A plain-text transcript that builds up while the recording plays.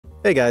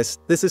Hey guys,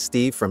 this is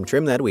Steve from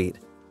Trim That Weed,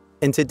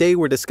 and today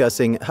we're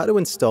discussing how to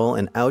install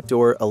an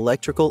outdoor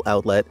electrical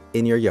outlet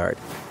in your yard.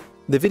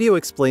 The video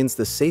explains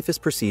the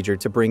safest procedure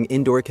to bring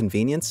indoor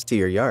convenience to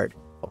your yard.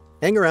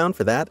 Hang around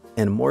for that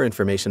and more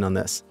information on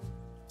this.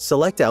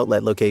 Select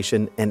outlet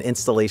location and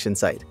installation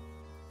site.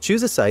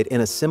 Choose a site in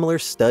a similar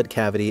stud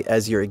cavity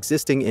as your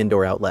existing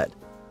indoor outlet.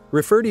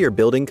 Refer to your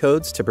building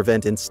codes to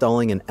prevent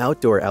installing an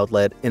outdoor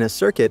outlet in a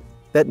circuit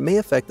that may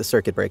affect the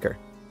circuit breaker.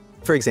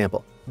 For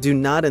example, do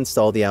not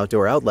install the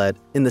outdoor outlet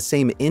in the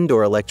same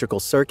indoor electrical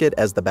circuit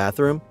as the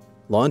bathroom,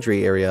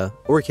 laundry area,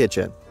 or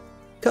kitchen.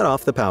 Cut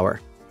off the power.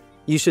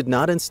 You should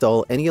not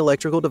install any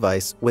electrical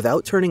device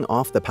without turning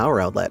off the power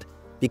outlet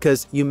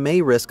because you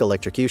may risk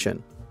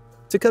electrocution.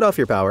 To cut off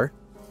your power,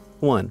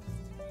 1.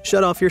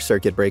 Shut off your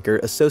circuit breaker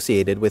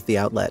associated with the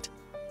outlet.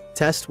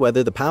 Test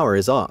whether the power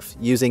is off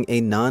using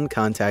a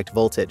non-contact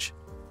voltage.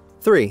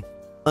 3.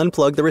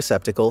 Unplug the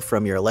receptacle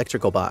from your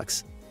electrical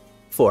box.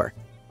 4.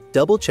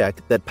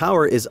 Double-check that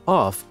power is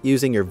off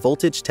using your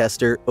voltage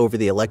tester over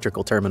the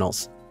electrical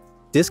terminals.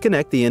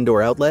 Disconnect the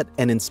indoor outlet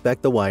and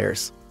inspect the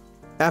wires.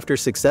 After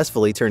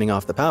successfully turning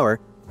off the power,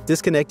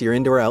 disconnect your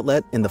indoor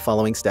outlet in the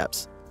following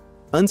steps.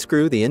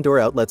 Unscrew the indoor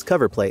outlet's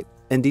cover plate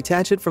and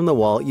detach it from the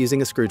wall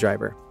using a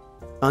screwdriver.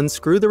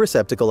 Unscrew the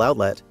receptacle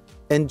outlet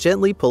and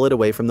gently pull it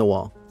away from the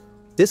wall.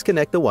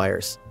 Disconnect the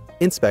wires,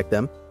 inspect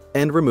them,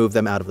 and remove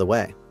them out of the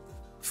way.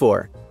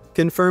 4.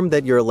 Confirm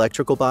that your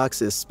electrical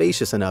box is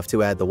spacious enough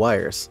to add the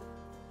wires.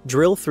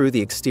 Drill through the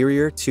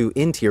exterior to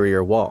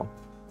interior wall.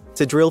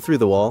 To drill through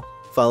the wall,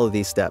 follow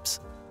these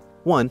steps.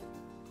 1.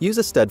 Use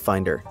a stud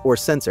finder or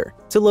sensor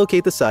to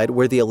locate the side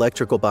where the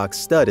electrical box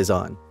stud is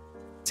on.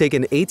 Take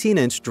an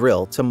 18-inch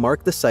drill to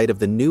mark the site of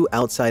the new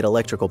outside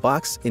electrical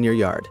box in your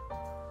yard.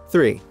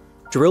 3.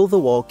 Drill the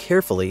wall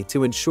carefully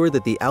to ensure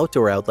that the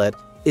outdoor outlet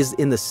is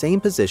in the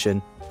same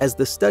position as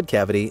the stud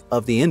cavity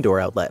of the indoor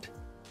outlet.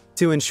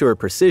 To ensure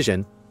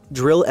precision,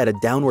 drill at a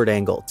downward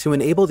angle to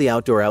enable the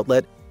outdoor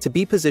outlet to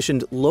be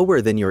positioned lower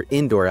than your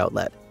indoor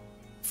outlet.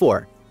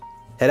 4.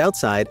 Head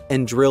outside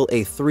and drill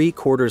a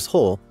 3/4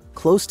 hole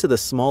close to the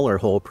smaller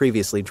hole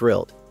previously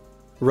drilled.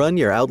 Run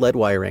your outlet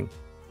wiring.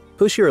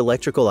 Push your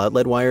electrical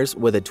outlet wires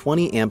with a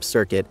 20-amp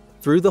circuit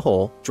through the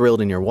hole drilled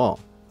in your wall,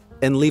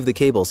 and leave the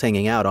cables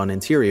hanging out on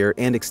interior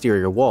and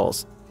exterior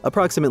walls,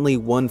 approximately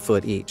 1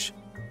 foot each.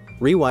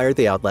 Rewire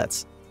the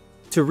outlets.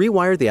 To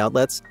rewire the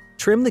outlets,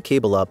 trim the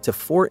cable up to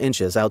 4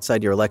 inches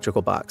outside your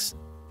electrical box.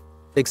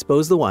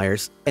 Expose the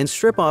wires and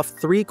strip off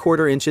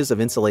 3/4 inches of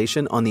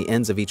insulation on the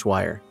ends of each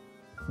wire.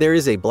 There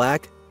is a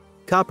black,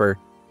 copper,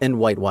 and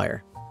white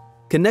wire.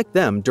 Connect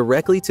them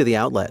directly to the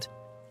outlet,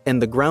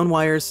 and the ground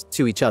wires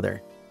to each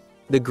other,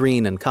 the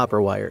green and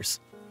copper wires.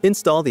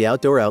 Install the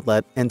outdoor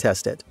outlet and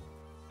test it.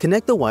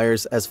 Connect the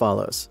wires as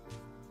follows: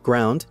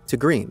 ground to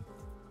green,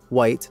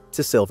 white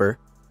to silver,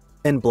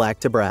 and black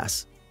to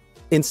brass.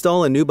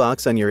 Install a new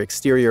box on your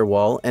exterior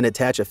wall and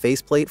attach a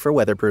faceplate for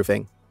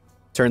weatherproofing.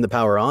 Turn the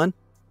power on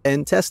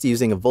and test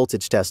using a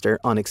voltage tester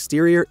on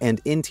exterior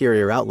and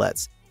interior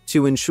outlets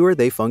to ensure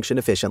they function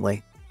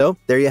efficiently. So,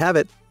 there you have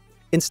it.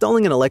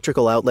 Installing an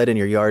electrical outlet in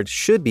your yard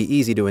should be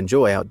easy to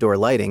enjoy outdoor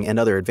lighting and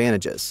other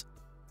advantages.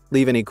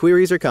 Leave any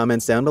queries or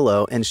comments down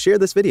below and share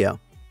this video.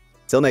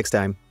 Till next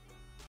time.